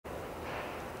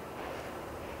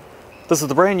This is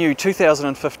the brand new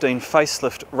 2015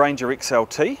 Facelift Ranger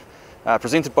XLT,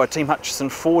 presented by Team Hutchinson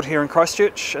Ford here in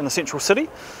Christchurch in the central city.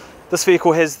 This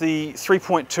vehicle has the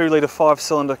 3.2 litre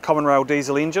 5-cylinder common rail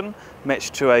diesel engine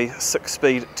matched to a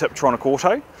 6-speed Tiptronic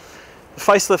auto. The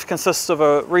facelift consists of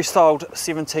a restyled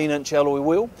 17-inch alloy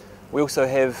wheel. We also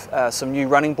have some new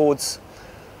running boards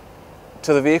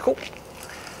to the vehicle.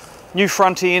 New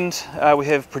front end, we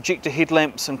have projector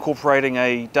headlamps incorporating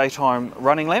a daytime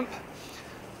running lamp.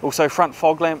 Also front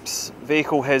fog lamps.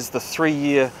 Vehicle has the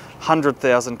 3-year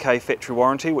 100,000 factory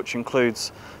warranty, which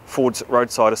includes Ford's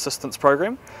roadside assistance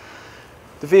program.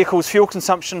 The vehicle's fuel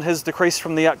consumption has decreased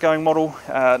from the outgoing model,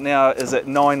 now is at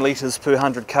 9 litres per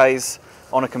 100 k's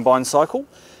on a combined cycle.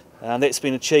 That's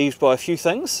been achieved by a few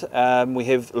things. We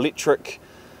have electric,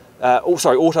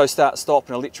 auto start stop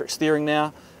and electric steering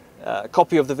now. A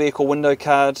copy of the vehicle window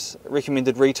card.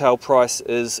 Recommended retail price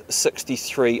is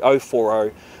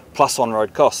 $63,040 plus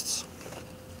on-road costs.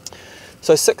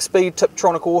 So 6-speed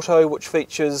Tiptronic auto, which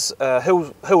features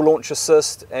hill launch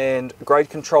assist and grade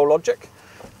control logic.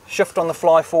 Shift on the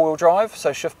fly 4-wheel drive,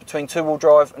 so shift between 2-wheel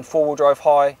drive and 4-wheel drive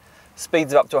high.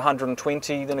 Speeds up to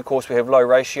 120, then of course we have low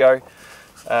ratio.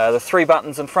 The 3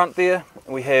 buttons in front there,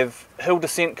 we have hill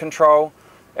descent control,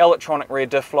 electronic rear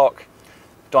diff lock,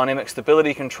 dynamic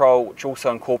stability control, which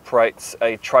also incorporates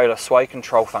a trailer sway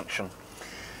control function.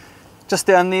 Just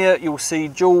down there you'll see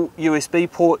dual USB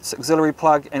ports, auxiliary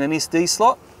plug and an SD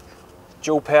slot,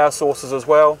 dual power sources as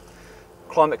well,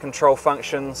 climate control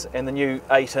functions and the new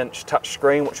 8-inch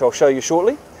touchscreen, which I'll show you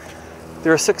shortly.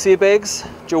 There are 6 airbags,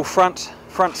 dual front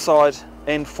side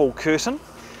and full curtain.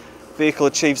 Vehicle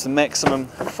achieves the maximum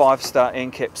 5-star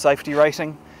ANCAP safety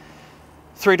rating.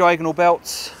 3 diagonal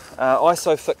belts,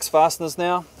 ISOFIX fasteners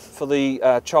now for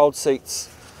the child seats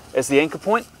as the anchor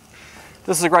point.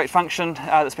 This is a great function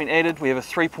that's been added. We have a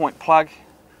 3-point plug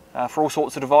for all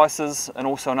sorts of devices and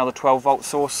also another 12-volt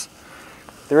source.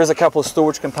 There is a couple of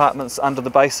storage compartments under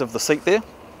the base of the seat there.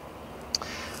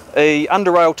 A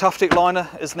under-rail tough deck liner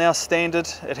is now standard.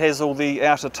 It has all the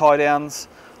outer tie downs.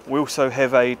 We also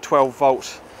have a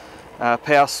 12-volt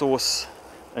power source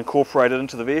incorporated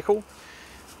into the vehicle.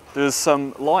 There's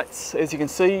some lights, as you can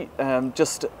see,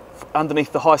 just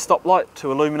underneath the high stop light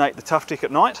to illuminate the tough deck at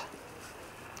night.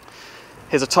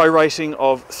 Has a tow rating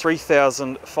of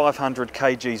 3,500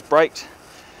 kgs braked,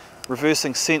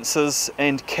 reversing sensors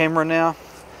and camera now.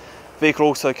 Vehicle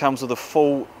also comes with a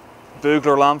full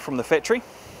burglar alarm from the factory.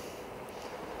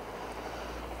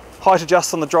 Height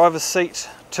adjust on the driver's seat,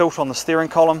 tilt on the steering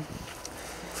column,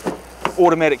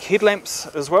 automatic headlamps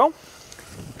as well.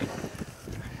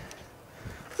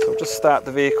 So we'll just start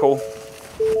the vehicle.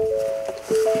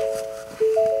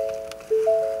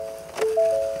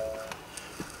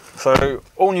 So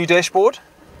all new dashboard.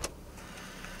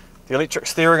 The electric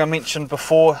steering I mentioned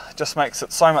before just makes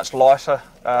it so much lighter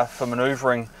for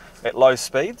manoeuvring at low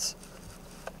speeds.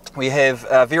 We have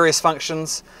various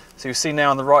functions. So you see now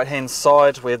on the right hand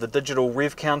side we have the digital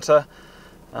rev counter.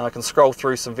 I can scroll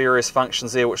through some various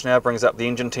functions there, which now brings up the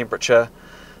engine temperature,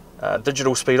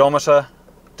 digital speedometer,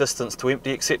 distance to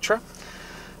empty, etc.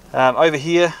 Over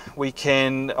here we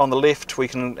can, on the left, we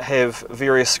can have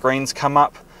various screens come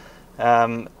up.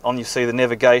 You see the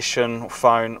navigation,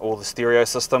 phone or the stereo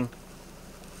system.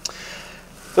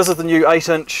 This is the new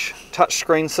 8-inch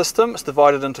touchscreen system. It's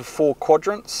divided into 4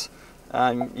 quadrants.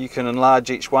 You can enlarge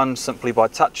each one simply by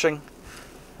touching.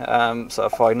 So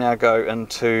if I now go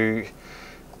into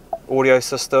audio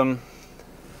system,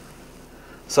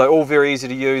 so all very easy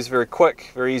to use, very quick,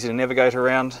 very easy to navigate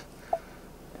around.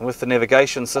 And with the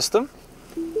navigation system,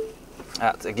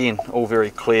 again, all very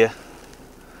clear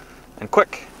and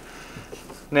quick.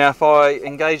 Now if I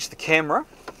engage the camera,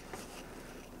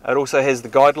 it also has the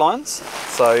guidelines.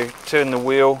 So turn the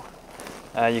wheel,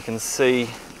 you can see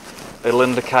it'll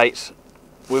indicate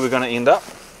where we're going to end up.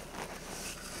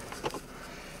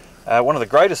 One of the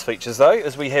greatest features though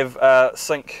is we have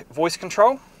sync voice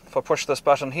control. If I push this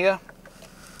button here,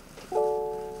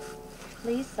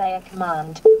 please say a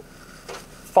command.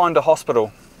 Find a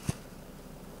hospital.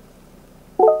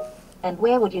 And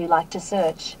where would you like to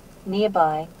search?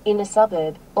 Nearby, in a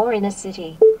suburb, or in a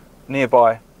city?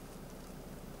 Nearby.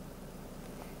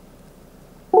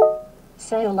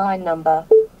 Say a line number.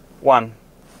 1.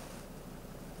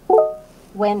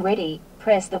 When ready,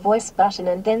 press the voice button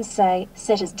and then say,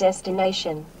 set as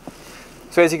destination.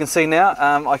 So as you can see now,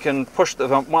 I can push,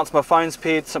 once my phone's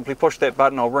paired, simply push that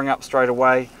button, I'll ring up straight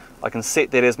away. I can set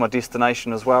that as my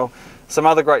destination as well. Some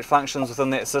other great functions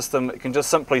within that system, it can just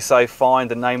simply say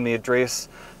find and name the address,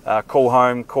 call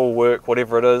home, call work,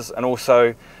 whatever it is, and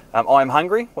also I'm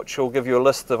hungry, which will give you a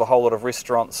list of a whole lot of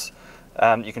restaurants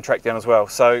you can track down as well.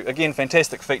 So again,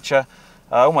 fantastic feature.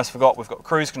 I almost forgot, we've got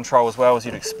cruise control as well, as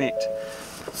you'd expect.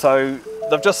 So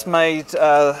they've just made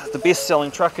the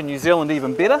best-selling truck in New Zealand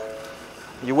even better.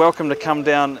 You're welcome to come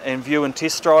down and view and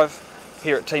test drive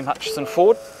here at Team Hutchinson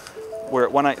Ford. We're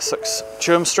at 186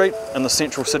 Churm Street in the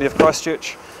central city of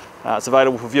Christchurch. It's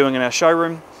available for viewing in our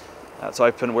showroom.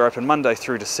 We're open Monday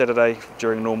through to Saturday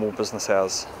during normal business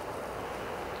hours.